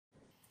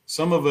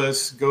some of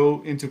us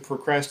go into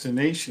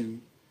procrastination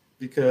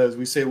because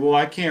we say, well,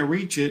 I can't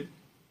reach it,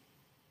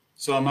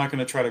 so I'm not going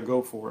to try to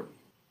go for it.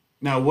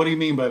 Now, what do you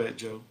mean by that,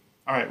 Joe?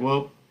 All right,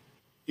 well,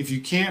 if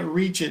you can't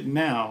reach it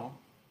now,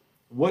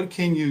 what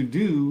can you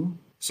do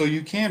so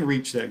you can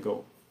reach that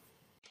goal?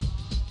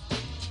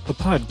 A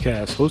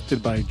podcast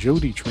hosted by Joe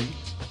Detre,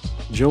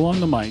 Joe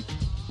on the Mic,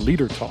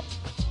 Leader Talk,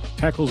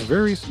 tackles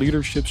various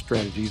leadership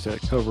strategies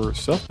that cover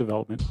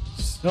self-development,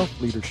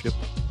 self-leadership,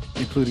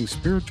 including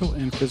spiritual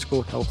and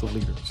physical health of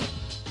leaders.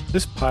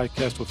 This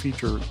podcast will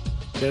feature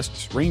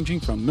guests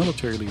ranging from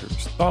military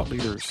leaders, thought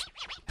leaders,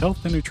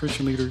 health and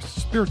nutrition leaders,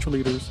 spiritual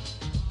leaders,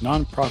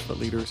 nonprofit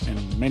leaders,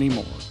 and many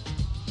more.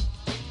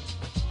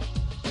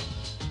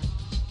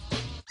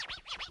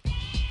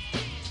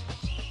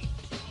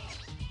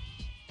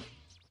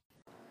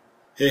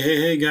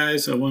 Hey,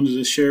 guys, I wanted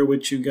to share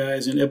with you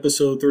guys in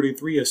episode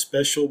 33 a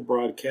special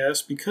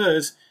broadcast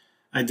because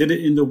I did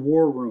it in the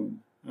war room.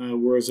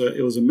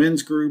 It was a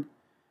men's group,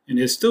 and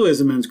it still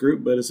is a men's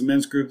group, but it's a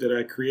men's group that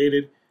I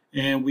created.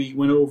 And we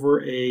went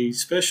over a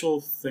special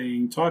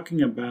thing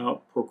talking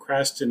about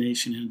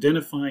procrastination and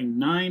identifying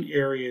 9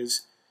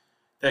 areas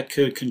that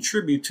could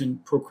contribute to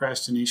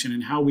procrastination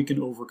and how we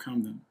can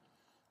overcome them.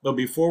 But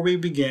before we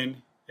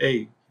begin,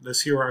 hey,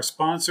 let's hear our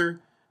sponsor,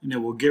 and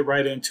then we'll get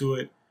right into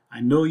it. I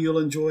know you'll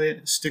enjoy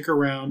it. Stick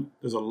around.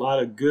 There's a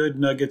lot of good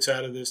nuggets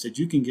out of this that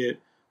you can get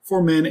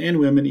for men and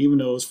women, even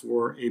though it's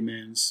for a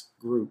men's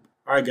group.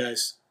 All right,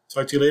 guys.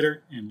 Talk to you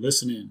later and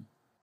listen in.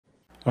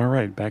 All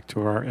right, back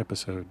to our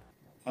episode.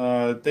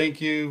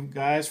 Thank you,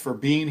 guys, for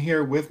being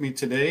here with me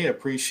today. I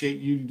appreciate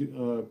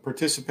you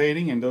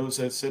participating and those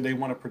that said they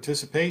want to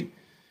participate.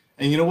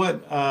 And you know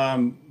what?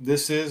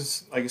 This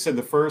is, like I said,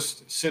 the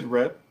first sit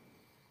rep.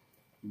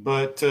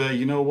 But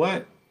you know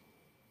what?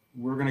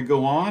 We're going to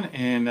go on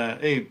and,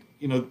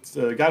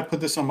 God put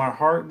this on my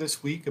heart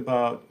this week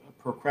about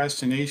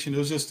procrastination. It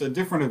was just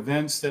different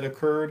events that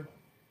occurred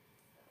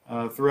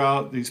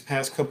throughout these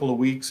past couple of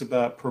weeks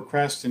about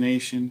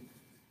procrastination,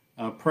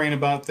 praying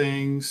about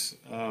things,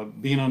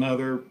 being on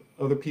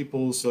other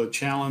people's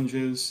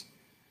challenges.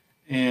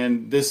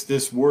 And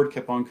this word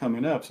kept on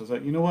coming up. So I was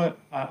like, you know what?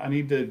 I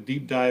need to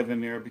deep dive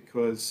in there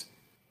because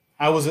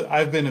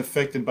I've been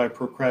affected by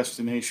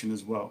procrastination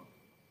as well.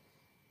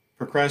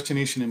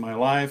 Procrastination in my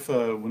life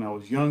when I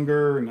was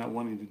younger and not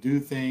wanting to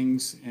do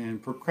things.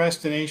 And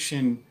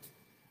procrastination,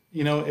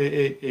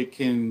 it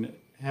can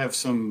have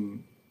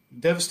some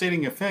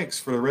devastating effects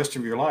for the rest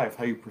of your life,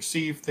 how you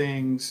perceive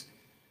things,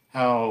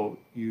 how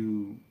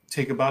you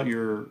take about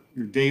your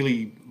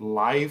daily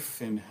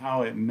life and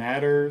how it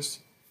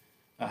matters,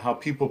 how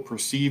people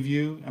perceive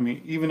you. I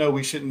mean, even though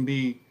we shouldn't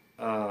be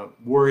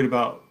worried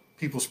about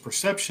people's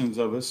perceptions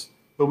of us,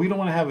 but we don't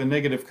want to have a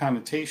negative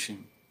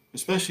connotation,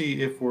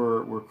 especially if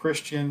we're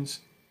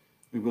Christians.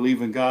 We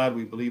believe in God.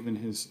 We believe in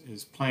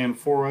His plan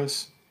for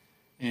us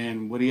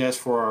and what He has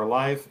for our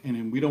life.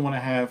 And we don't want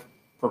to have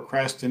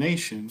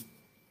procrastination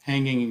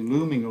hanging and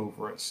looming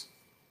over us.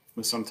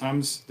 But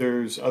sometimes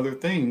there's other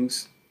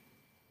things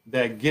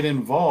that get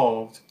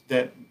involved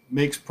that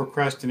makes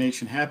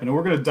procrastination happen. And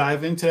we're going to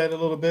dive into that a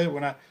little bit.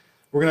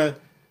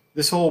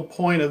 This whole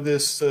point of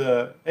this,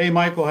 hey,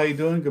 Michael, how you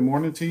doing? Good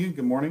morning to you.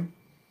 Good morning.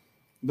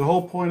 The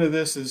whole point of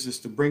this is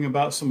just to bring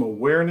about some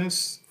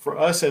awareness for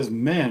us as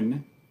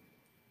men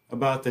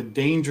about the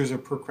dangers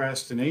of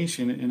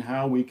procrastination and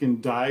how we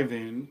can dive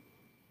in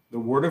the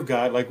Word of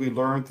God, like we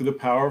learned through the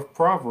power of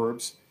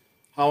Proverbs,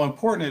 how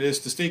important it is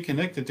to stay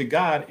connected to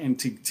God and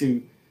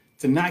to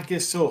not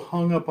get so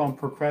hung up on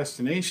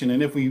procrastination.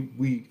 And if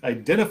we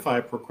identify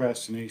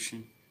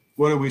procrastination,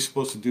 what are we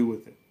supposed to do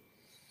with it?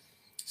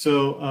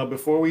 So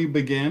before we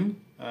begin,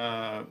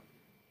 I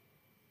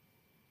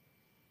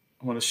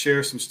want to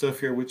share some stuff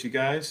here with you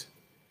guys.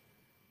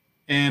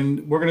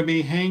 And we're going to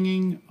be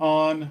hanging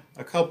on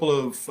a couple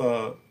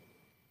of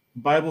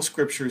Bible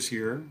scriptures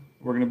here.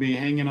 We're going to be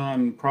hanging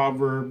on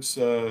Proverbs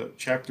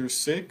chapter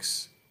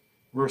 6,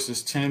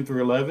 verses 10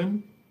 through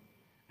 11.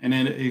 And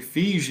then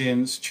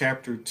Ephesians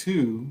chapter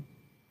 2,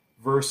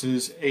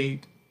 verses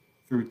 8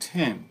 through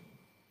 10.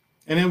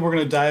 And then we're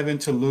going to dive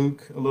into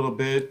Luke a little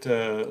bit.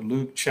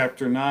 Luke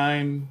chapter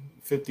 9,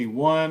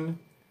 51.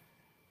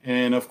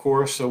 And of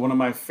course, one of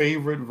my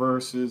favorite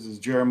verses is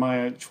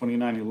Jeremiah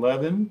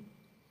 29:11.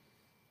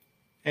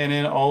 And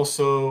then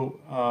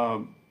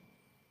also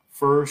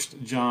 1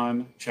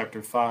 John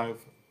chapter 5,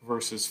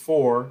 verses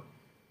 4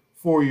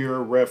 for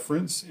your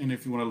reference. And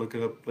if you want to look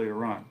it up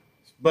later on.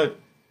 But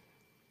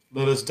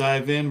let us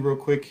dive in real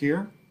quick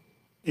here.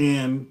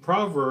 In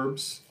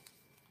Proverbs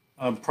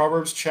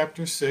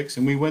chapter 6,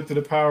 and we went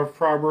through the power of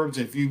Proverbs.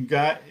 If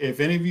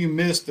any of you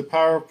missed the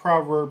power of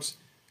Proverbs,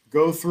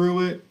 go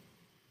through it.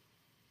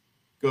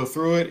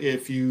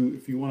 If you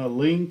want a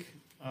link,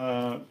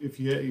 if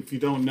you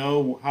don't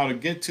know how to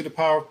get to the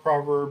power of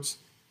Proverbs,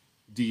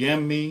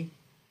 DM me.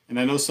 And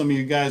I know some of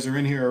you guys are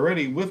in here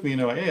already with me.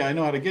 Hey, I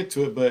know how to get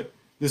to it, but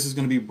this is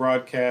going to be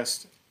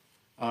broadcast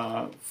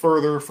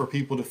further for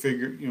people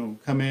to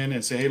come in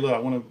and say, hey, look, I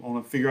want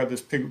to figure out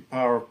this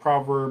power of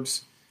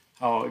Proverbs.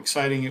 how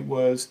exciting it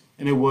was,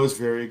 and it was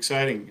very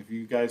exciting. If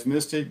you guys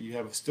missed it,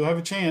 you still have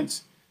a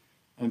chance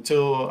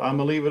until I'm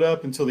gonna leave it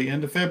up until the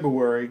end of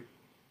February.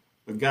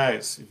 But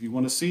guys, if you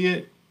want to see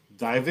it,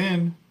 dive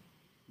in,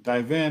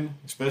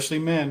 especially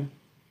men.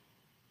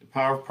 The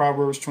Power of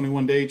Proverbs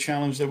 21 day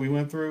challenge that we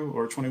went through,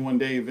 or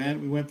 21-day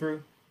event we went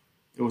through,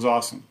 it was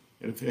awesome.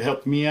 It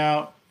helped me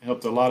out. It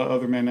helped a lot of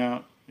other men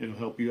out. It'll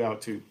help you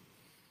out too.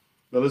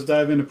 But let's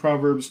dive into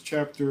Proverbs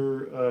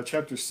chapter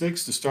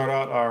 6 to start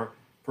out our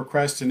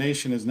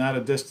procrastination is not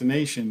a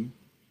destination.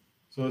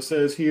 So it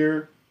says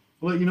here,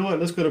 well, you know what?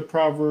 Let's go to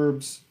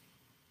Proverbs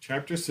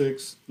chapter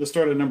 6. Let's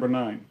start at number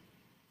 9.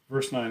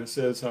 Verse 9, it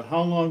says,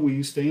 how long will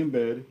you stay in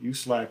bed, you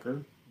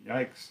slacker?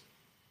 Yikes.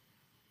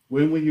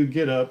 When will you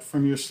get up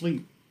from your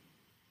sleep?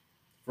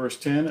 Verse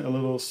 10, a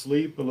little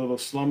sleep, a little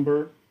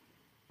slumber,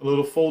 a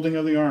little folding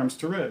of the arms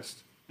to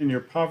rest, and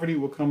your poverty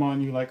will come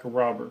on you like a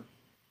robber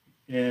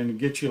and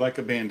get you like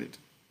a bandit.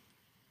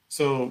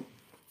 So,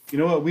 you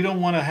know what? We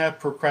don't want to have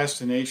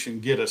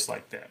procrastination get us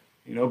like that,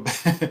 you know?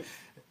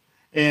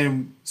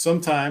 And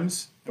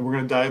sometimes, and we're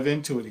going to dive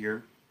into it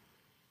here,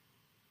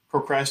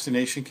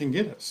 procrastination can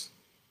get us.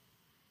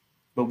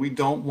 But we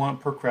don't want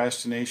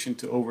procrastination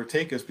to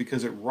overtake us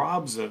because it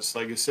robs us,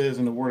 like it says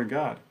in the Word of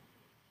God.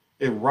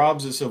 It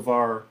robs us of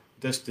our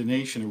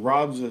destination. It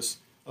robs us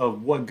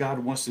of what God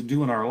wants to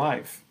do in our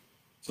life.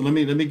 So let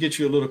me get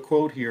you a little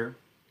quote here.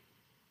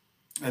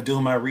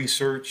 Doing my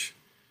research,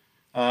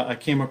 I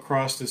came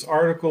across this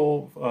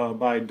article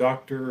by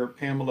Dr.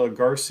 Pamela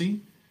Garcia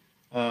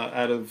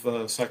out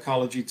of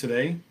Psychology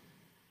Today.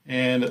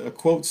 And a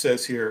quote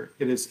says here,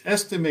 it is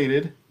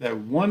estimated that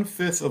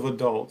 1/5 of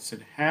adults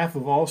and half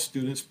of all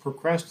students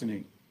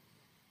procrastinate.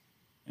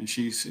 And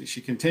she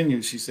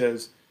continues, she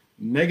says,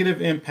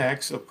 negative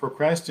impacts of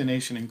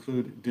procrastination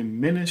include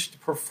diminished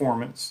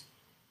performance,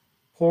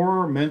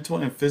 poorer mental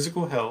and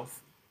physical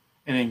health,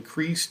 and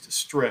increased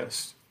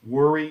stress,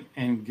 worry,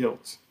 and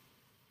guilt.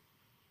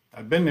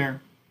 I've been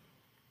there,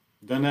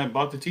 done that,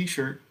 bought the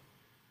t-shirt.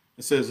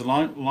 It says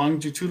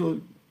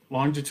longitudinal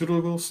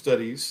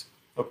studies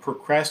of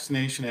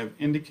procrastination have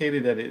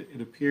indicated that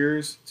it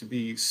appears to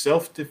be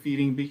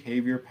self-defeating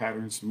behavior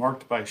patterns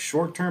marked by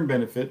short-term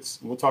benefits,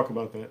 we'll talk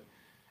about that,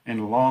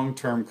 and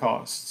long-term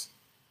costs.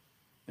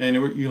 And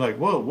you're like,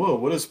 whoa,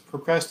 what does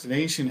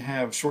procrastination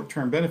have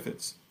short-term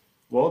benefits?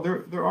 Well,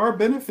 there are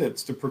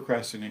benefits to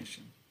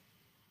procrastination,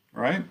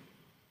 right?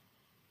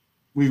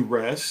 We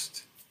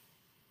rest.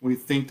 We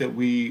think that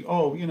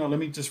let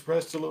me just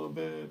rest a little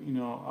bit,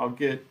 I'll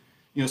get,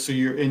 so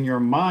you're in your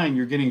mind,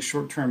 you're getting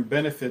short-term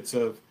benefits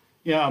of,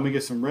 I'm gonna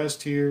get some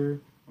rest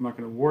here. I'm not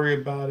gonna worry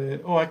about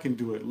it. Oh, I can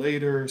do it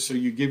later. So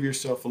you give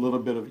yourself a little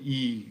bit of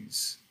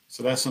ease.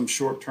 So that's some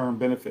short-term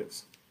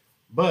benefits.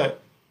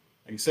 But,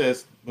 like it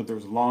says,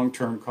 there's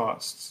long-term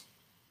costs.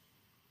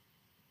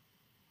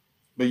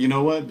 But you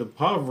know what? The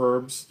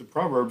Proverbs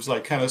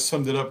like kind of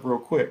summed it up real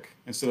quick.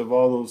 Instead of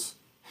all those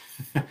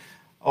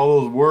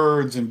all those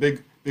words and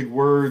big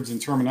words and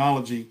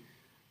terminology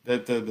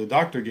that the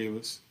doctor gave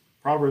us,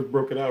 Proverbs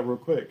broke it out real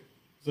quick.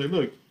 It's like,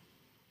 look,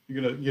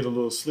 you're going to get a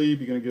little sleep,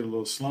 you're going to get a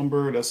little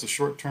slumber. That's a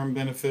short-term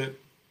benefit.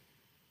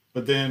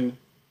 But then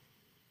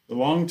the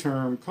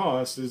long-term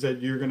cost is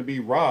that you're going to be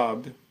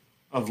robbed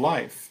of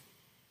life.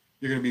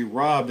 You're going to be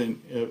robbed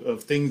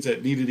of things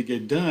that needed to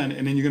get done,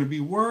 and then you're going to be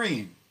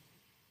worrying,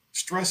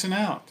 stressing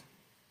out.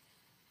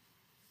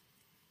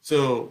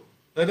 So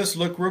let us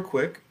look real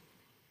quick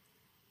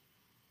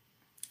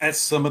at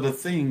some of the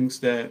things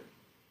that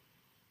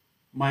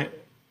might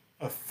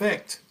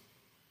affect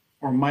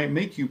or might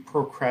make you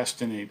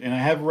procrastinate. And I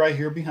have right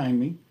here behind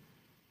me,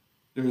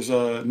 there's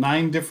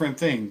 9 different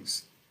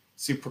things.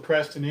 See,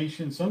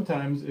 procrastination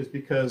sometimes is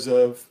because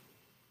of,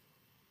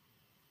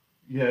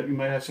 you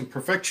might have some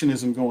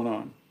perfectionism going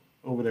on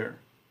over there.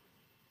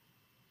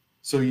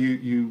 So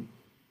you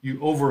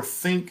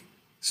overthink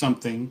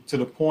something to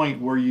the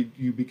point where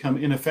you become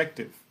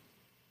ineffective.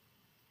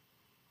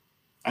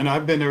 I know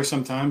I've been there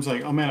sometimes,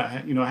 like, oh man,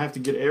 I have to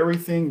get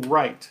everything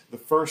right the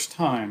first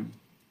time.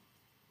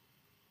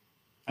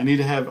 I need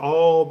to have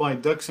all my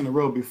ducks in a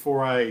row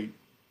before I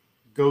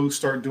go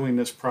start doing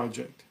this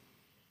project.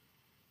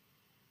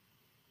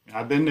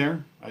 I've been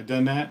there. I've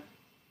done that.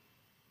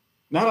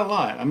 Not a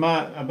lot. I'm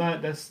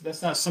not.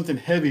 That's not something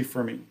heavy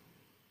for me.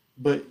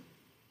 But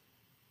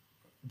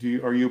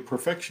are you a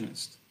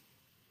perfectionist?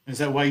 Is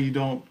that why you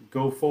don't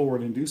go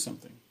forward and do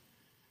something?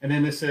 And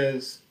then it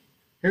says,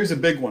 here's a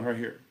big one right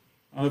here.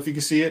 I don't know if you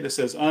can see it. It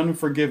says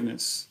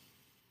unforgiveness.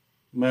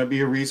 Might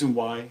be a reason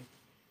why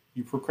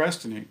you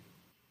procrastinate.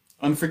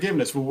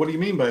 Unforgiveness. Well, what do you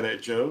mean by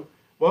that, Joe?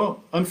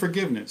 Well,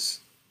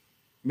 unforgiveness.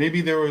 Maybe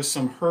there was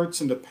some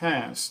hurts in the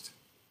past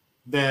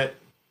that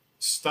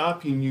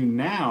stopping you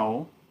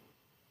now.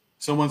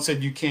 Someone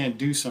said you can't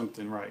do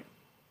something right.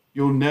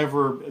 You'll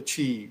never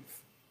achieve.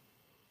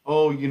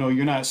 Oh,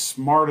 you're not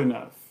smart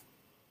enough.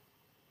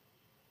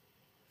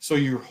 So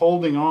you're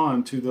holding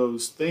on to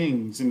those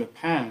things in the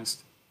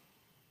past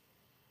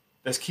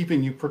that's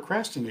keeping you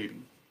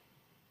procrastinating.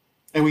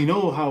 And we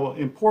know how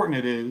important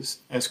it is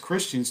as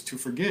Christians to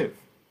forgive.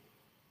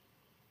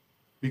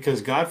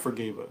 because God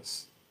forgave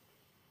us.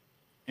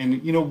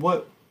 And you know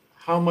what?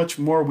 How much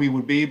more we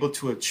would be able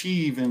to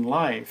achieve in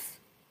life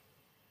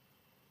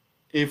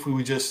if we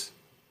would just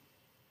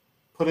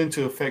put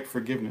into effect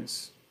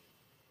forgiveness.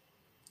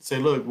 Say,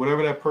 look,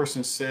 whatever that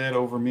person said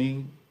over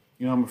me,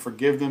 I'm gonna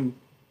forgive them.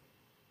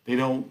 They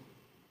don't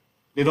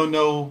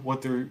know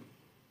what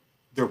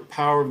their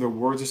power of their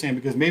words are saying,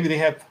 because maybe they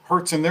have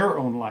hurts in their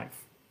own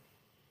life.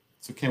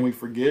 So can we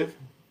forgive?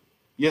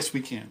 Yes,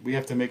 we can. We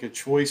have to make a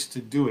choice to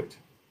do it.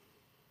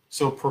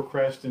 So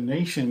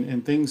procrastination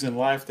and things in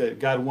life that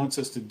God wants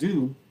us to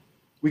do,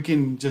 we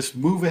can just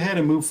move ahead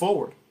and move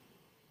forward.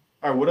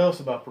 All right, what else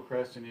about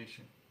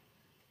procrastination?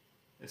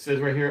 It says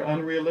right here,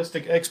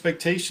 unrealistic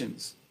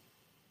expectations.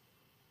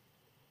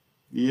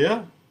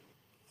 Yeah,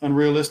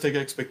 unrealistic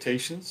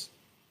expectations.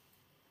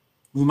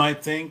 We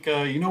might think,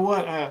 you know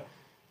what,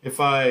 if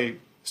I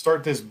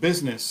start this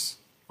business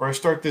or I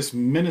start this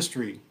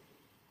ministry,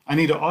 I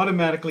need to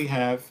automatically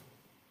have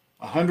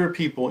 100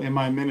 people in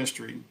my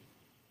ministry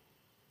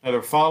that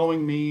are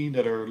following me,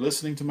 that are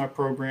listening to my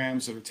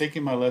programs, that are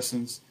taking my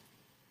lessons.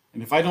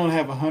 And if I don't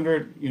have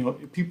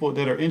 100, people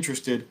that are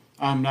interested,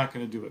 I'm not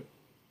going to do it.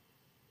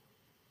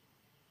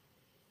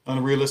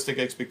 Unrealistic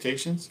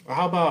expectations. Or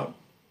how about,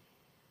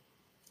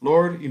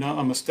 Lord, I'm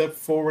going to step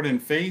forward in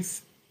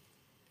faith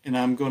and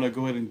I'm going to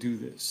go ahead and do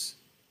this.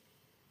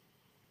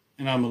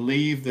 And I'm going to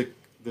leave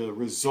the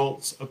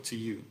results up to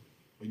you.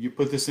 But you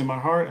put this in my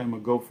heart, I'm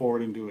going to go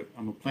forward and do it.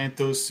 I'm going to plant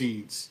those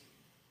seeds.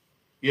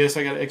 Yes,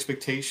 I got an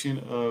expectation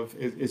of,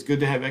 it's good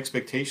to have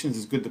expectations.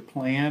 It's good to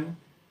plan.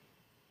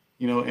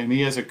 And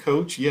me as a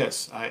coach,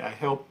 yes, I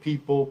help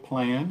people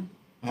plan.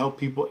 I help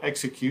people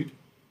execute.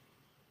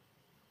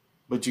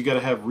 But you got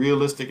to have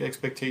realistic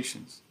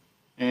expectations.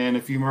 And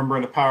if you remember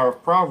in the Power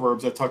of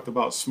Proverbs, I talked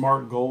about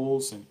SMART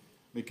goals and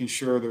making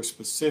sure they're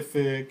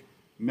specific,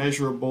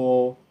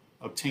 measurable,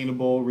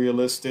 obtainable,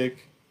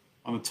 realistic,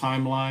 on a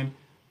timeline.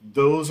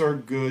 Those are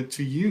good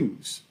to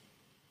use.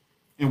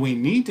 And we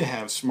need to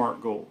have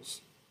SMART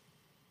goals.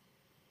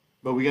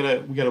 But we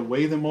gotta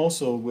weigh them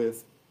also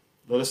with,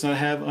 let us not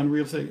have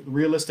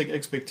unrealistic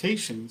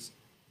expectations,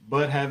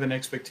 but having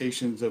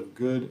expectations of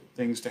good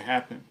things to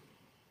happen.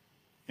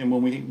 And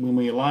when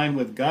we align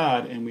with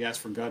God and we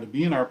ask for God to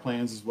be in our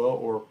plans as well,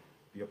 or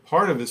be a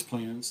part of His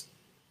plans,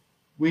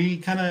 we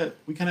kind of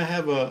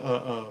have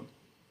a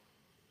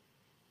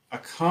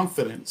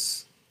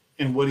confidence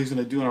in what He's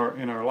going to do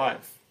in our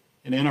life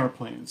and in our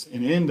plans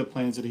and in the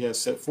plans that He has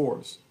set for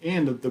us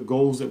and the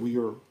goals that we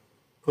are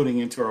putting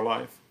into our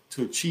life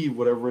to achieve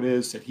whatever it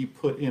is that He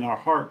put in our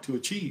heart to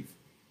achieve.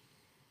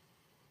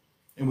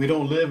 And we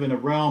don't live in a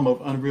realm of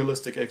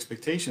unrealistic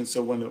expectations.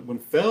 So when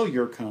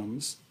failure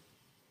comes,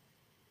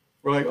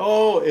 we're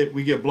like,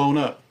 we get blown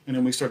up, and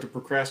then we start to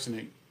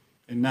procrastinate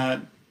and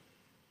not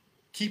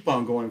keep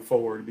on going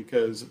forward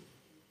because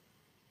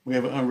we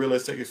have an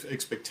unrealistic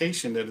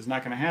expectation that it's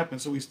not going to happen.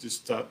 So we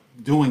just stop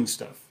doing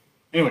stuff.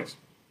 Anyways,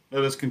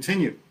 let us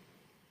continue.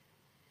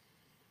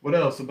 What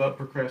else about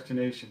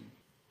procrastination?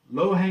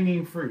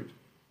 Low-hanging fruit.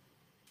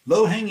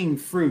 Low-hanging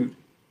fruit,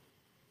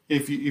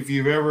 if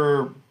you've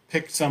ever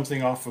picked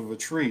something off of a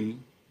tree,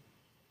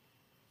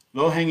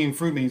 low-hanging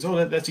fruit means,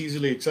 that's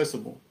easily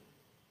accessible.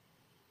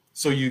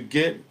 So you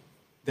get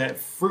that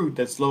fruit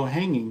that's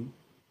low-hanging,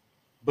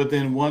 but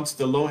then once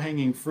the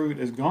low-hanging fruit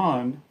is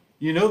gone,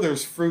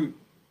 there's fruit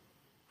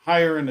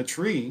higher in the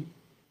tree,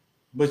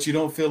 but you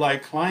don't feel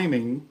like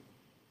climbing,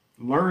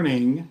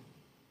 learning,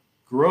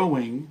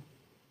 growing,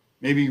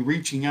 maybe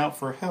reaching out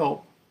for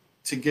help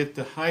to get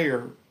the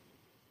higher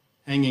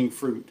hanging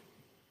fruit.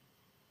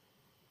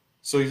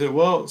 So you say,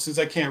 well, since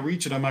I can't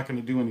reach it, I'm not going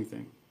to do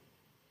anything.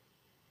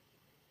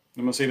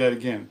 I'm going to say that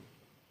again.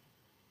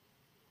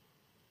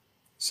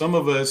 Some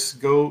of us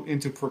go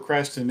into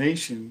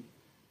procrastination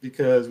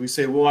because we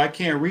say, well, I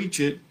can't reach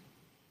it,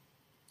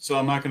 so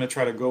I'm not going to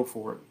try to go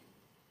for it.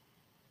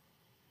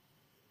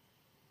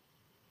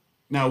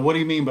 Now, what do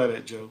you mean by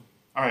that, Joe?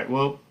 All right,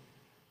 well,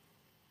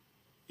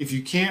 if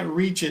you can't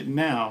reach it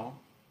now,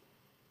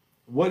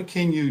 what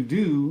can you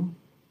do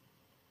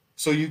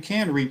so you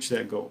can reach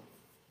that goal?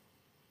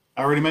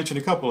 I already mentioned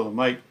a couple of them,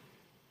 like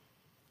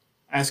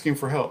asking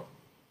for help,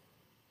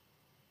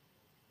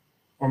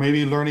 or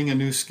maybe learning a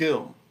new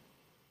skill.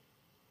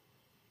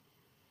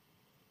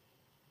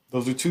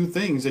 Those are two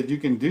things that you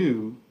can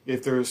do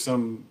if there's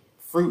some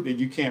fruit that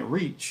you can't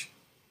reach.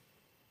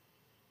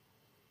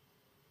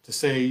 To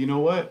say, you know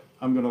what,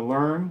 I'm going to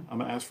learn, I'm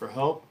going to ask for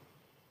help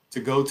to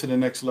go to the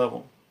next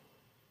level.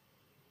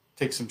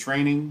 Take some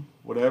training,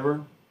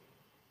 whatever.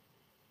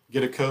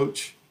 Get a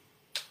coach,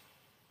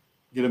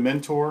 get a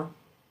mentor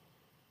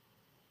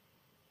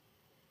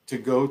to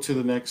go to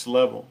the next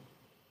level,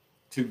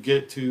 to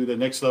get to the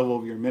next level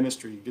of your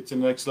ministry, get to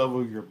the next level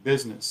of your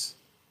business.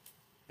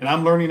 And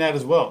I'm learning that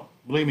as well.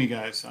 Believe me,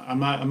 guys, I'm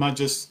not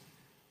just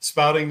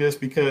spouting this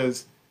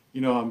because,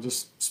 I'm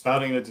just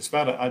spouting it to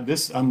spout it.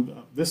 This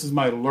is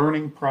my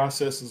learning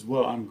process as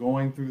well. I'm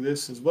going through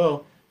this as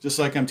well, just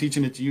like I'm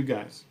teaching it to you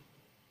guys.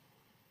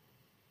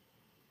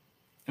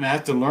 And I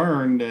have to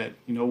learn that,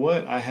 you know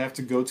what, I have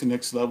to go to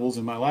next levels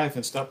in my life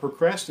and stop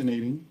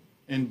procrastinating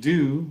and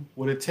do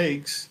what it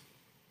takes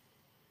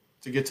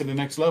to get to the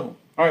next level.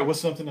 All right, what's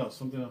something else?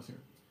 Something else here.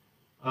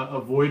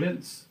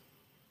 Avoidance.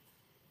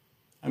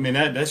 I mean,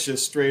 that's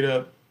just straight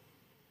up,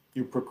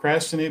 you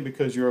procrastinate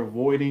because you're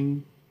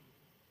avoiding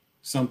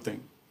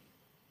something.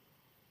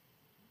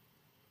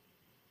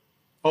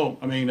 Oh,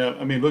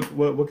 look,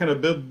 what kind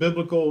of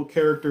biblical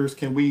characters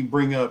can we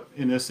bring up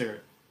in this area?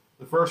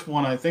 The first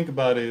one I think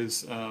about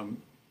is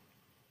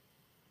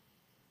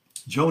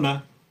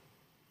Jonah.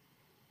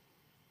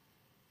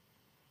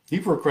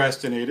 He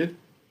procrastinated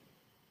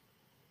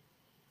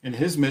in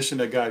his mission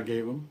that God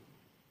gave him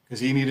because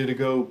he needed to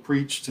go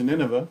preach to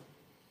Nineveh,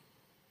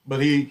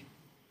 but he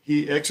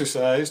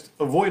exercised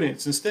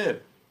avoidance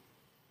instead,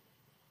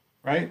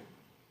 right?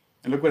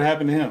 And look what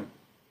happened to him.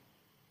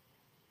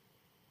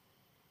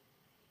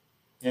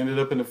 He ended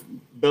up in the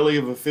belly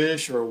of a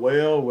fish or a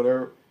whale,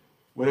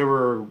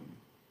 whatever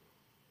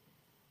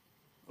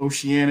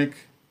oceanic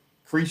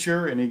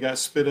creature, and he got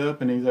spit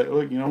up, and he's like,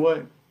 look, you know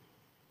what?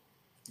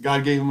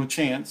 God gave him a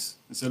chance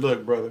and said,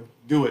 look, brother,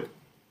 do it.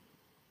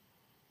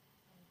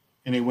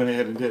 And he went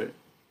ahead and did it.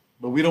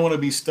 But we don't want to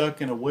be stuck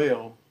in a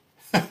whale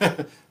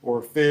or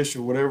a fish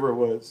or whatever it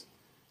was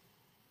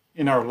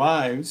in our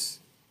lives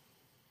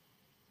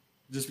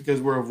just because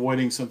we're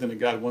avoiding something that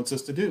God wants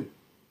us to do.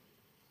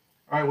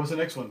 All right, what's the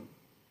next one?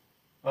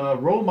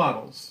 Role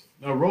models.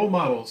 Now, role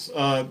models.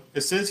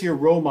 It says here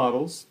role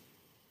models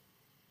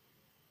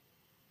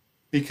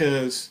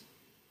because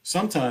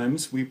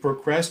sometimes we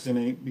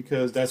procrastinate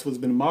because that's what's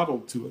been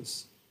modeled to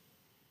us.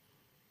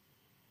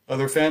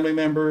 Other family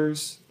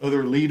members,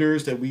 other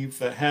leaders that we've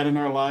had in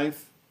our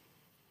life,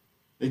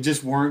 they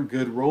just weren't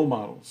good role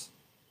models.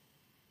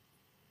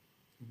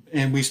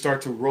 And we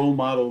start to role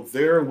model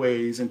their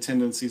ways and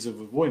tendencies of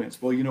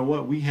avoidance. Well, you know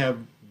what? We have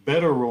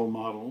better role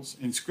models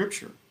in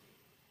Scripture.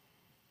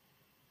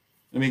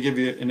 Let me give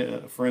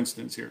you, for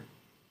instance, here.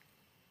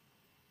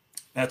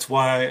 That's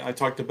why I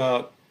talked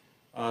about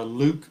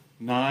Luke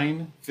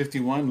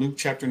 9:51, Luke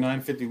chapter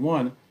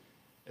 9:51.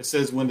 It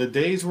says, when the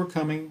days were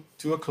coming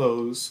to a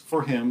close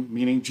for him,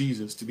 meaning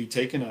Jesus, to be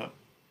taken up,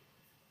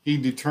 he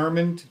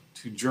determined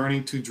to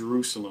journey to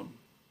Jerusalem.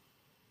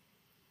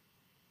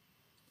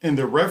 And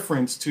the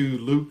reference to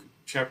Luke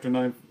chapter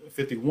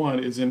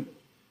 9:51 is in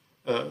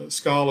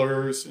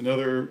scholars and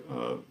other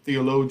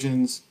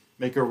theologians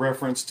make a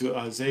reference to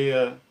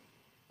Isaiah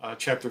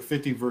chapter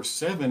 50, verse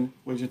 7,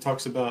 which it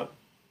talks about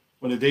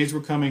when the days were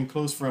coming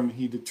close for him,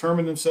 he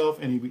determined himself,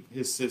 and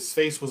his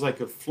face was like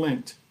a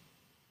flint,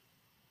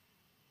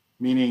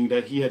 meaning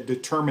that he had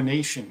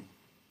determination.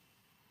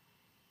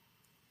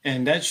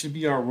 And that should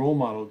be our role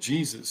model,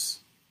 Jesus.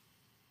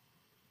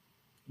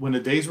 When the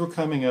days were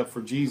coming up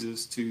for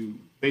Jesus to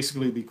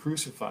basically be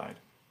crucified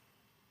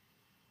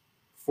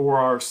for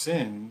our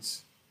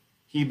sins,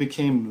 he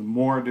became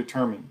more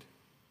determined.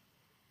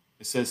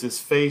 It says his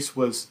face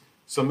was,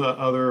 some of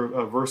the other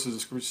verses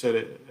of Scripture said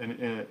it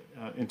and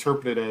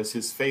interpreted as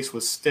his face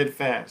was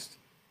steadfast.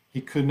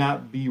 He could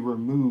not be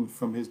removed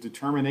from his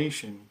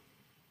determination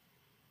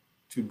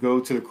to go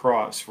to the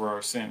cross for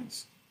our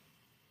sins.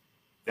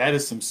 That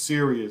is some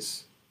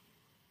serious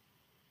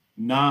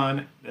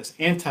that's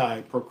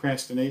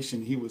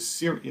anti-procrastination. He was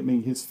serious. I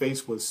mean, his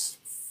face was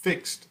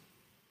fixed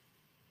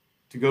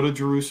to go to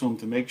Jerusalem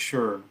to make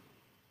sure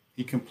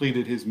he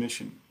completed his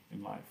mission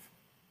in life.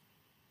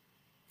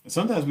 And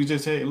sometimes we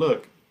just say,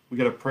 look, we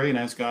got to pray and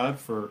ask God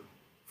for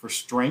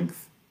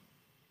strength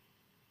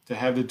to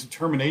have the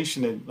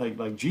determination that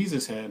like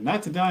Jesus had,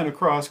 not to die on a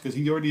cross because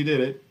he already did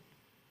it,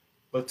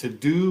 but to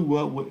do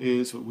what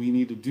we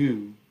need to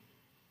do,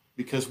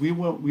 because we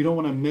don't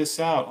want to miss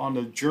out on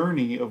the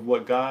journey of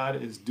what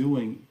God is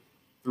doing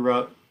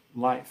throughout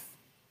life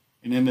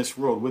and in this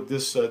world with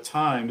this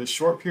time, this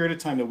short period of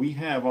time that we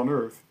have on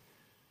earth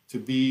to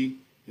be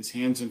his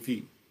hands and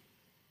feet.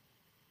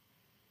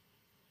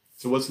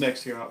 So what's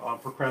next here on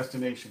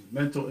procrastination?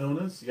 Mental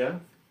illness, yeah.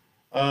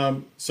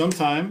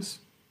 Sometimes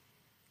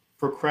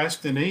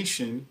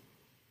procrastination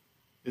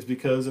is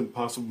because of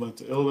possible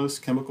mental illness,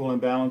 chemical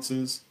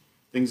imbalances,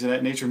 things of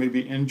that nature, maybe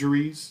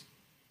injuries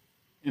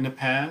in the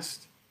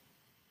past.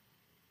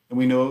 And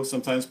we know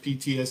sometimes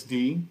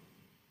PTSD.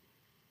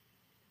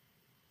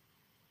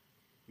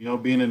 You know,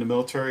 being in the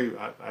military,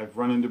 I've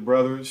run into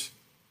brothers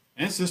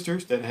and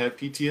sisters that have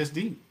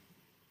PTSD.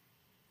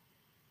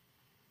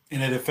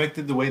 And it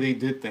affected the way they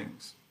did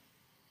things,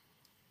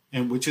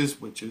 and which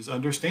is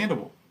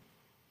understandable.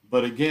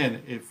 But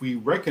again, if we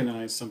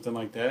recognize something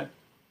like that,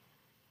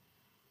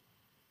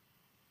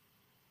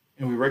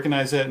 and we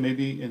recognize that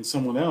maybe in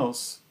someone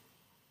else,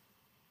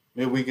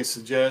 maybe we can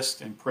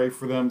suggest and pray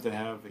for them to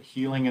have a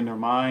healing in their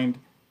mind,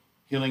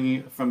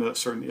 healing from a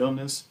certain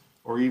illness,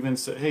 or even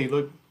say, hey,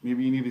 look,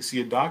 maybe you need to see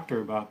a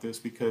doctor about this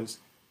because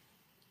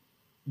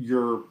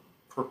you're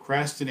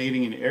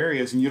procrastinating in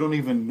areas and you don't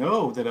even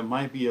know that it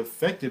might be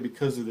affected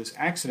because of this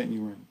accident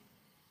you were in,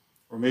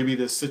 or maybe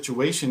the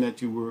situation that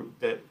you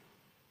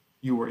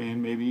were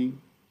in, maybe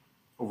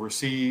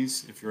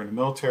overseas if you're in the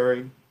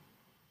military,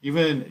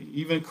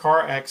 Even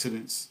car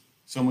accidents,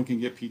 someone can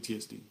get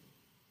PTSD.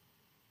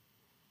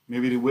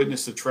 Maybe they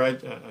witnessed a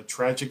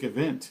tragic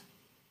event,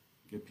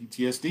 get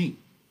PTSD.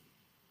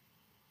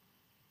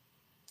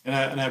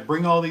 And I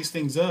bring all these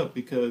things up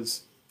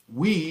because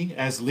we,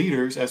 as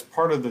leaders, as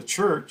part of the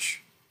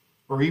church,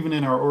 or even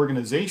in our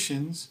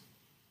organizations,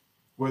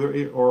 or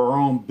our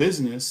own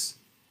business,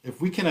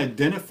 if we can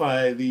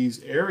identify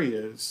these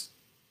areas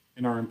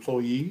in our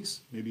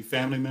employees, maybe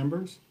family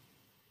members,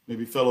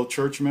 maybe fellow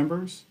church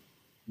members,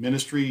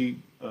 ministry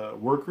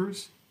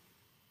workers,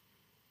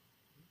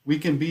 we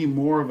can be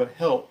more of a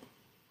help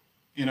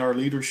in our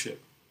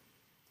leadership.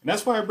 And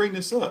that's why I bring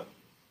this up.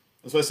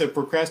 That's why I said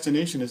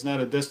procrastination is not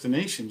a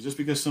destination. Just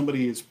because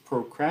somebody is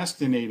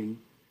procrastinating,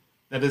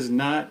 that is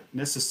not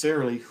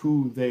necessarily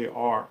who they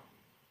are.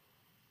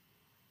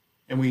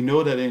 And we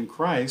know that in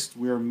Christ,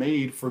 we are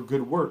made for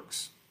good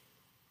works.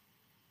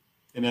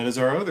 And that is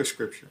our other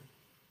scripture.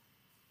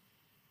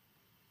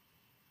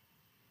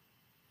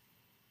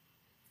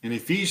 In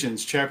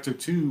Ephesians chapter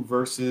 2,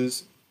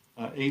 verses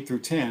 8 through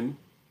 10,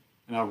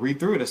 and I'll read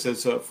through it. It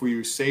says, "For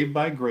you are saved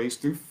by grace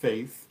through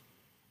faith,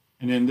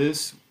 and into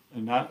this,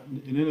 not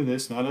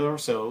of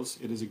ourselves.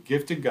 It is a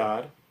gift of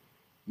God,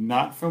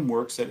 not from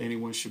works that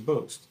anyone should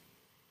boast.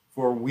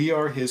 For we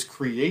are his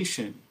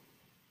creation,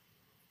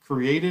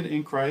 created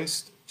in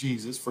Christ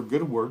Jesus for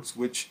good works,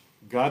 which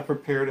God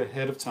prepared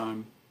ahead of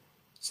time,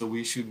 so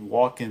we should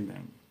walk in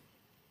them."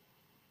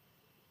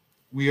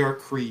 We are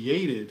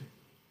created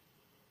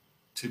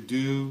to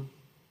do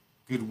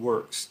good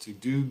works, to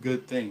do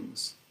good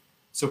things.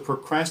 So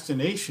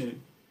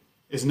procrastination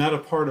is not a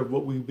part of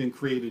what we've been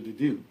created to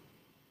do.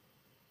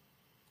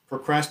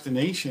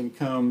 Procrastination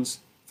comes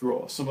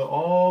through some of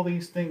all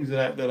these things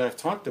that I've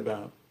talked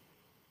about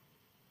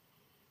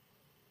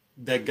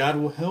that God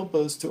will help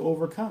us to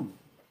overcome.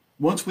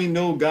 Once we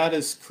know God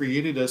has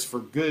created us for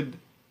good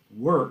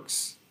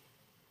works,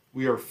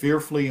 we are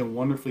fearfully and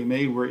wonderfully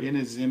made. We're in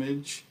his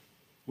image.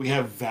 We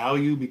have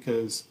value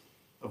because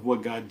of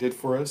what God did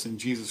for us in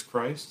Jesus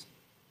Christ.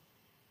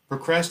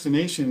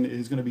 Procrastination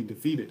is going to be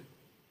defeated.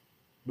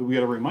 But we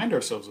got to remind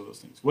ourselves of those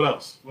things. What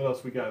else? What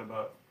else we got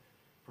about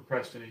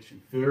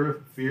procrastination?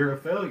 Fear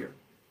of failure.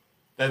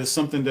 That is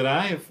something that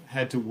I have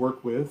had to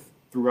work with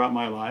throughout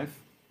my life.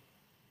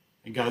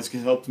 And God's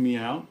helped me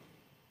out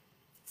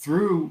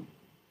through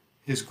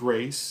his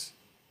grace,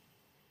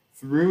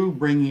 through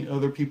bringing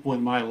other people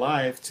in my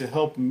life to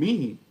help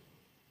me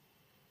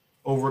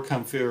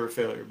overcome fear of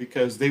failure,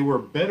 because they were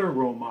better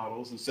role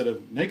models instead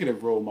of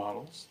negative role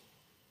models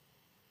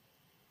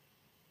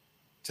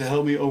to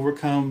help me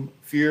overcome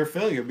fear of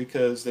failure,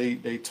 because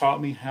they taught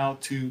me how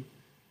to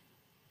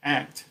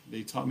act.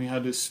 They taught me how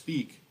to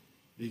speak.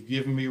 They've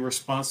given me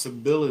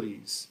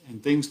responsibilities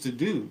and things to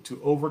do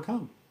to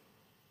overcome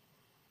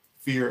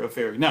fear of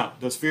failure. Now,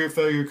 does fear of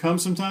failure come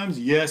sometimes?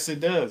 Yes, it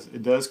does.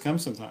 It does come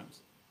sometimes.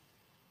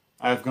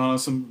 I've gone on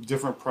some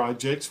different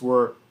projects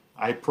where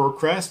I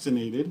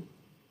procrastinated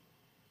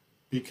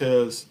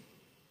because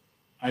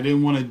I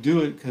didn't want to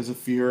do it because of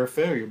fear of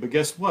failure. But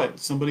guess what?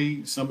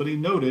 Somebody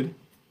noted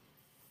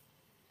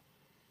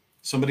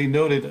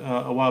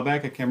a while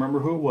back, I can't remember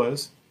who it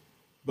was,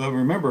 but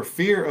remember,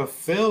 fear of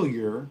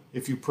failure,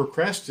 if you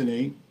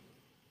procrastinate,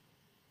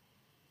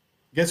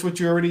 guess what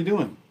you're already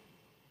doing?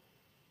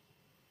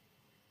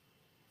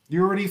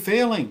 You're already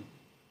failing.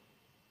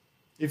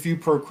 If you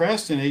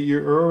procrastinate,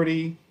 you're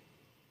already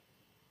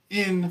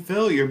in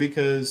failure,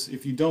 because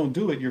if you don't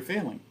do it, you're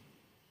failing.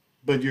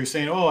 But you're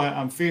saying, oh,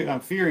 I'm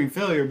fearing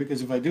failure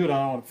because if I do it, I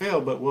don't want to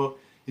fail. But, well,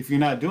 if you're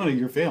not doing it,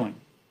 you're failing.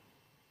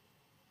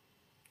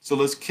 So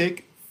let's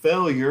kick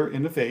failure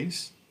in the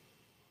face.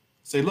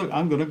 Say, look,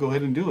 I'm going to go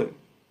ahead and do it.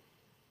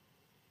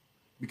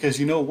 Because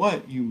you know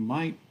what? You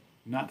might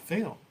not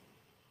fail.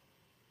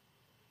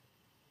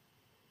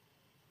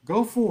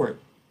 Go for it.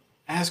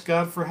 Ask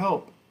God for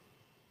help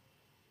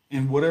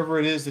in whatever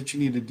it is that you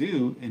need to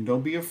do. And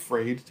don't be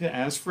afraid to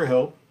ask for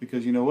help,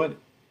 because you know what?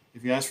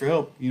 If you ask for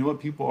help, you know what?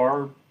 People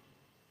are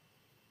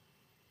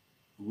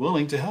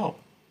willing to help.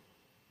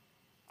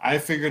 I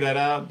figured that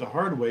out the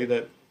hard way,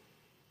 that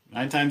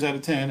 9 times out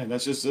of 10, and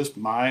that's just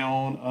my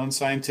own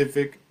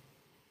unscientific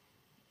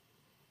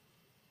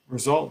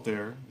result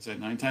there, is that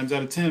 9 times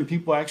out of 10,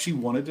 people actually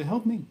wanted to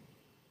help me.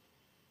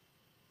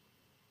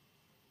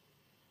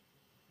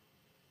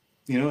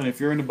 You know, and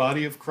if you're in the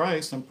body of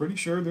Christ, I'm pretty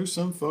sure there's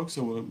some folks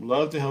that would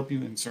love to help you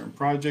in certain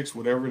projects,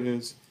 whatever it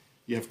is.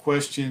 You have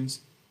questions,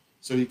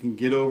 so you can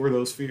get over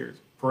those fears.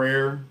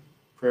 Prayer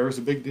is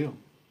a big deal.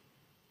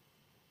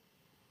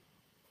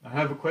 I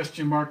have a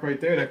question mark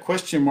right there. That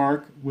question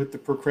mark with the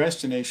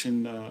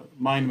procrastination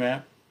mind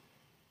map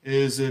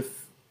is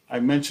if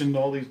I mentioned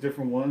all these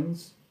different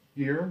ones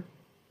here.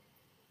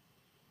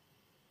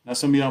 Now,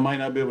 some of y'all might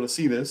not be able to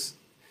see this,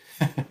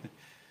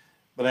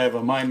 but I have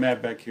a mind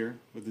map back here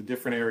with the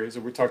different areas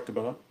that we talked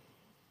about.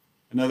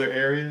 Another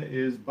area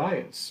is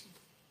bias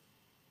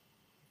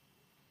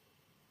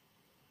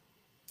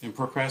and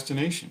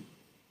procrastination.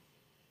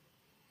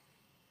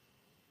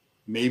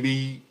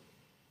 Maybe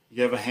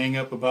you have a hang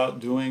up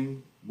about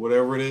doing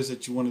whatever it is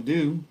that you want to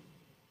do,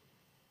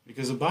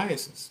 because of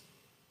biases.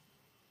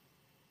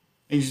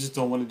 And you just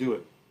don't want to do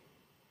it.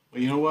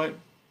 But you know what?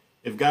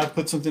 If God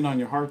puts something on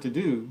your heart to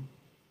do,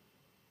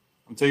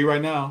 I'm telling you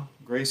right now,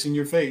 grace in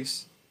your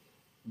face,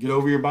 get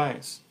over your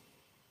bias.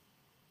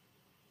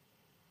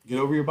 Get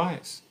over your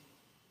bias.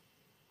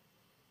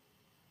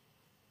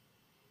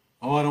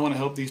 Oh, I don't want to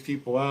help these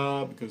people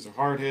out because they're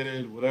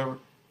hard-headed, whatever.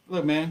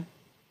 Look, man,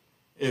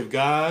 if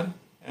God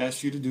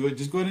asks you to do it,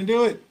 just go ahead and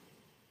do it.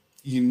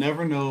 You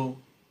never know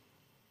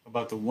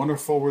about the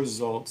wonderful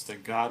results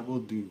that God will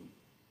do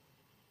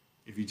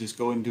if you just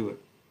go and do it.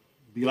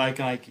 Be like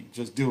Nike,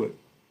 just do it.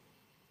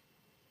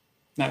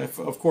 Now,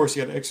 of course,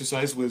 you got to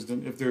exercise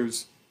wisdom. If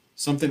there's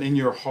something in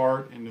your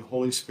heart and the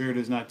Holy Spirit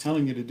is not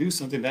telling you to do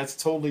something, that's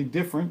totally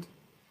different.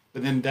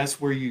 But then that's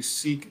where you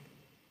seek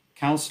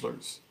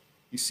counselors.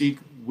 You seek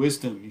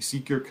wisdom. You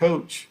seek your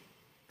coach.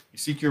 You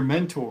seek your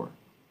mentor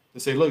to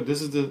say, look,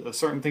 this is a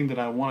certain thing that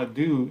I want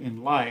to do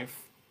in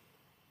life.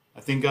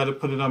 I think God had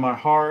put it on my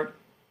heart.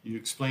 You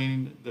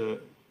explain the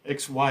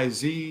X, Y,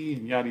 Z,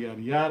 and yada,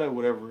 yada, yada,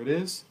 whatever it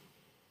is.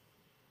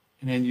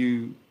 And then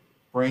you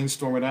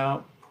brainstorm it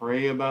out,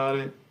 pray about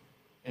it.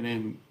 And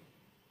then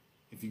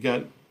if you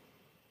got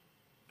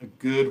a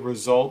good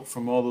result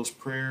from all those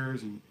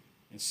prayers and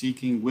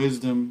seeking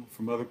wisdom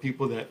from other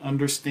people that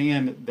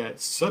understand that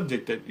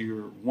subject that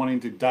you're wanting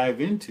to dive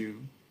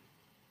into,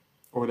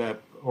 or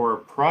a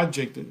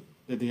project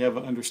that they have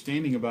an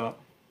understanding about,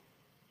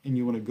 and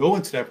you want to go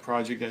into that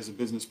project as a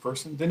business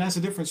person, then that's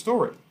a different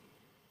story.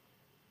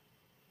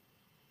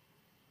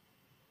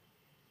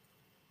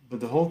 But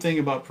the whole thing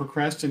about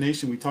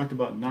procrastination, we talked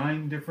about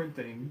 9 different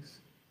things.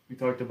 We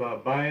talked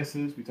about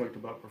biases. We talked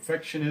about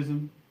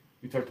perfectionism.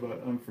 We talked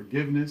about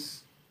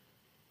unforgiveness,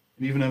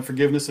 and even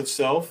unforgiveness of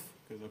self,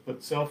 because I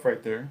put self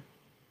right there.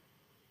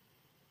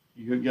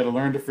 You got to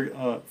learn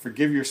to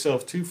forgive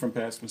yourself too from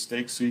past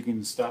mistakes so you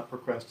can stop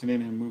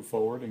procrastinating and move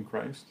forward in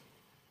Christ.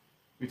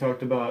 We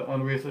talked about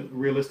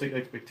unrealistic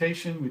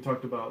expectation. We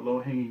talked about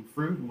low-hanging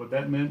fruit and what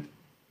that meant.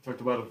 We talked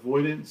about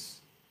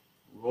avoidance,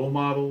 role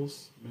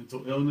models,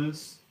 mental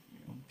illness,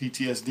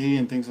 PTSD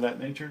and things of that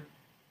nature,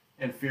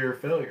 and fear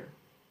of failure.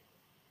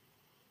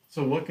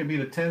 So what could be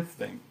the 10th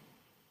thing?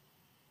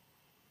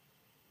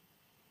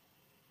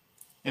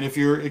 And if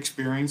you're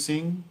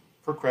experiencing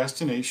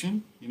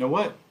procrastination, you know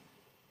what?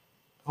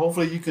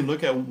 Hopefully you can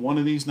look at one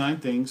of these 9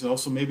 things, and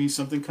also maybe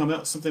something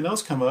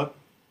else come up,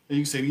 and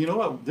you can say, you know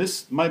what,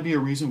 this might be a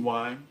reason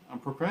why I'm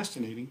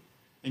procrastinating.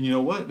 And you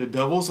know what? The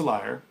devil's a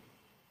liar.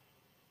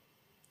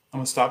 I'm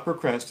going to stop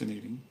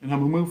procrastinating, and I'm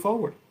going to move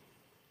forward.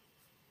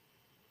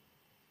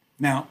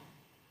 Now,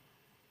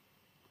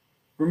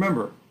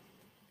 remember,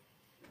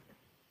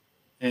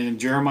 in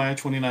Jeremiah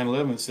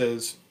 29:11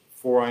 says,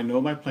 "For I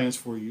know my plans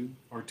for you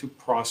are to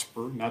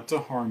prosper, not to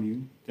harm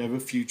you, to have a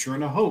future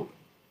and a hope."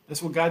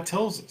 That's what God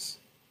tells us.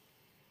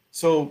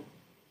 So,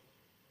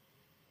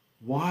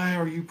 why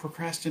are you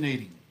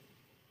procrastinating?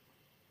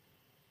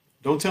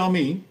 Don't tell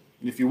me.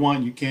 And if you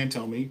want, you can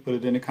tell me. Put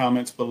it in the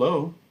comments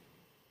below.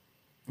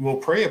 And we'll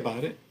pray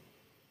about it.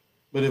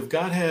 But if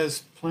God has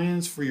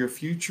plans for your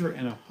future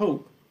and a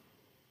hope,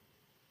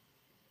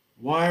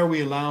 why are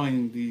we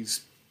allowing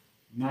these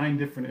 9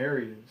 different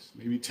areas,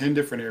 maybe 10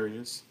 different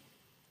areas,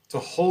 to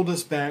hold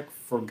us back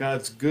for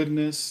God's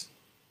goodness,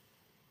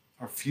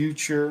 our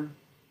future,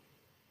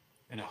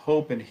 and a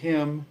hope in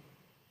Him,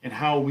 and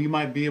how we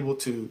might be able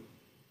to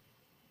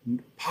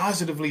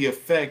positively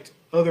affect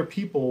other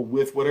people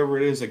with whatever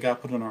it is that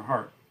God put in our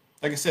heart?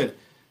 Like I said,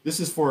 this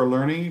is for a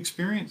learning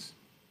experience.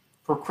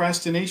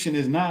 Procrastination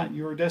is not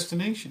your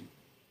destination,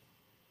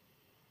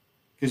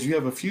 because you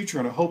have a future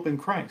and a hope in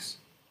Christ.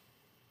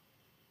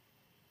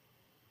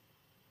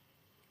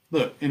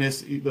 Look,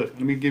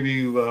 let me give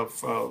you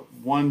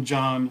 1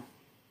 John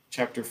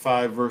chapter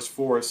 5, verse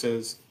 4. It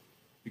says,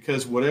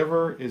 "Because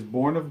whatever is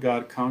born of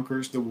God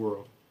conquers the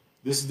world.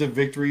 This is the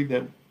victory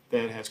that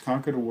has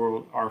conquered the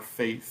world, our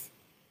faith."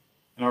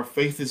 And our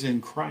faith is in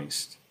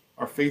Christ.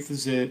 Our faith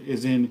is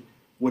in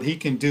what He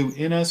can do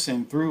in us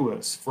and through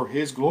us for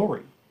His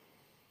glory.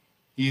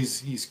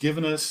 He's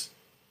given us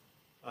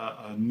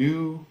a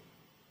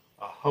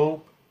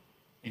hope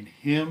in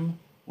Him.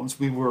 Once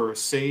we were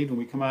saved and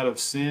we come out of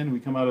sin, we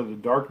come out of the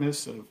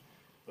darkness of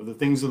the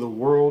things of the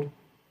world,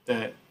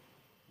 that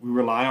we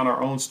rely on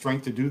our own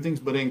strength to do things,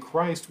 but in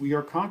Christ we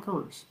are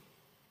conquerors.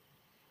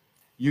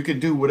 You can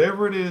do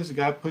whatever it is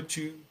God put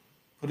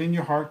in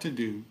your heart to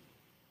do,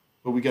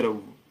 but we got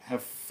to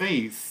have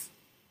faith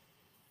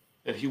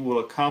that He will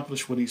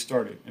accomplish what He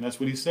started. And that's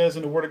what He says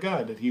in the Word of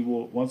God, that He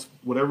will, once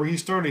whatever He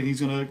started, He's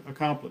going to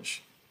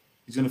accomplish.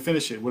 He's going to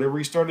finish it. Whatever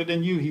He started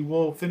in you, He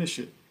will finish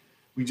it.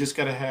 We just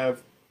got to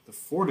have the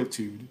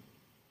fortitude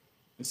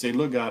and say,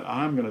 look, God,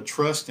 I'm going to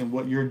trust in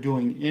what You're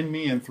doing in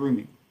me and through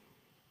me.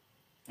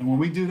 And when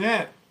we do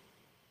that,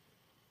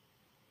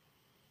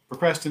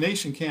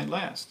 procrastination can't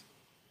last.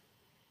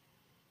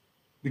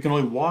 We can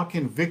only walk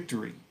in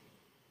victory.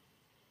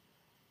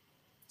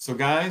 So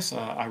guys,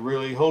 I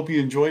really hope you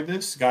enjoyed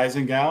this, guys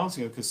and gals,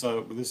 because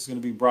this is going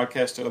to be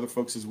broadcast to other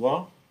folks as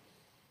well.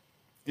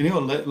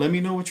 And let me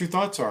know what your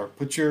thoughts are.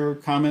 Put your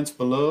comments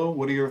below.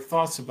 What are your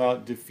thoughts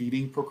about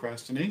defeating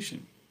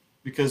procrastination?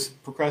 Because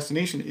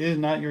procrastination is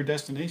not your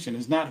destination.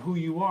 It's not who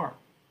you are.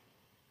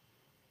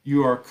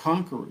 You are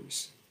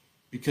conquerors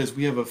because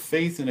we have a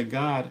faith in a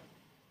God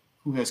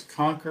who has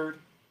conquered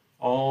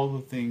all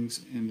the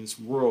things in this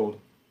world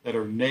that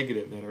are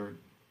negative, that are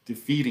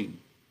defeating.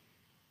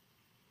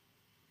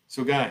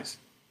 So guys,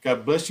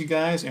 God bless you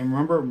guys. And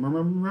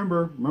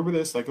remember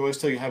this, like I always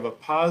tell you, have a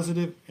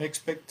positive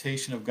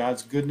expectation of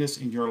God's goodness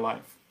in your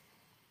life.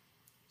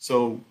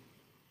 So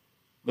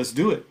let's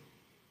do it.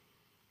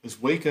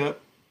 Let's wake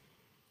up,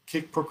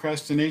 kick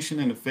procrastination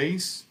in the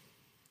face,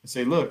 and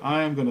say, look,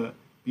 I am going to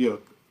be an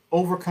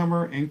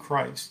overcomer in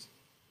Christ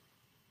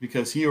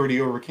because he already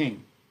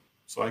overcame.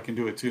 So I can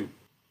do it too.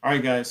 All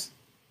right, guys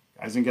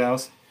and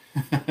gals,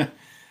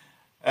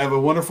 have a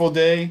wonderful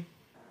day.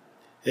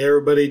 Hey,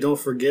 everybody, don't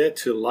forget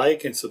to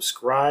like and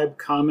subscribe,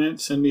 comment,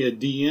 send me a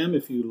DM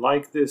if you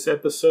like this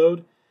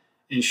episode,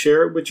 and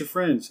share it with your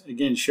friends.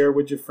 Again, share it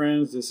with your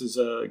friends. This is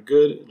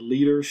good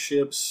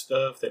leadership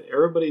stuff that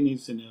everybody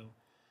needs to know.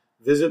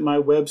 Visit my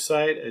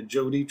website at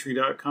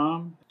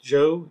joedetre.com,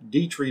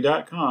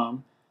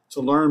 joedetre.com, to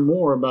learn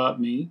more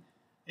about me.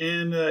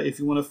 And if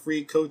you want a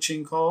free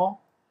coaching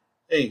call,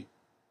 hey,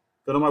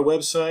 go to my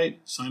website,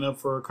 sign up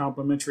for a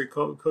complimentary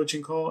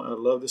coaching call. I'd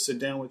love to sit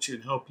down with you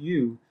and help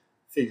you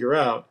figure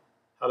out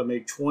how to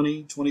make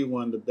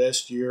 2021 the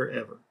best year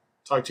ever.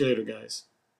 Talk to you later, guys.